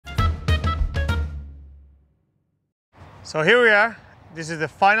So here we are. This is the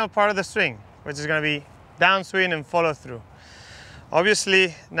final part of the swing, which is going to be downswing and follow through.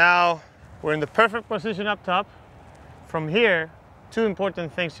 Obviously, now we're in the perfect position up top. From here, two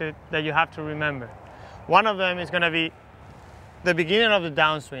important things that you have to remember. One of them is going to be the beginning of the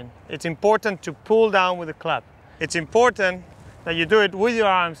downswing. It's important to pull down with the club. It's important that you do it with your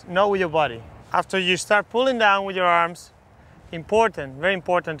arms, not with your body. After you start pulling down with your arms, very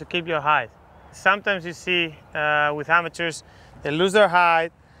important to keep your height. Sometimes you see with amateurs, they lose their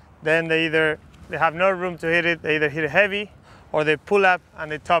height, then they have no room to hit it, they either hit it heavy or they pull up and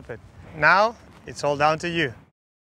they top it. Now, it's all down to you.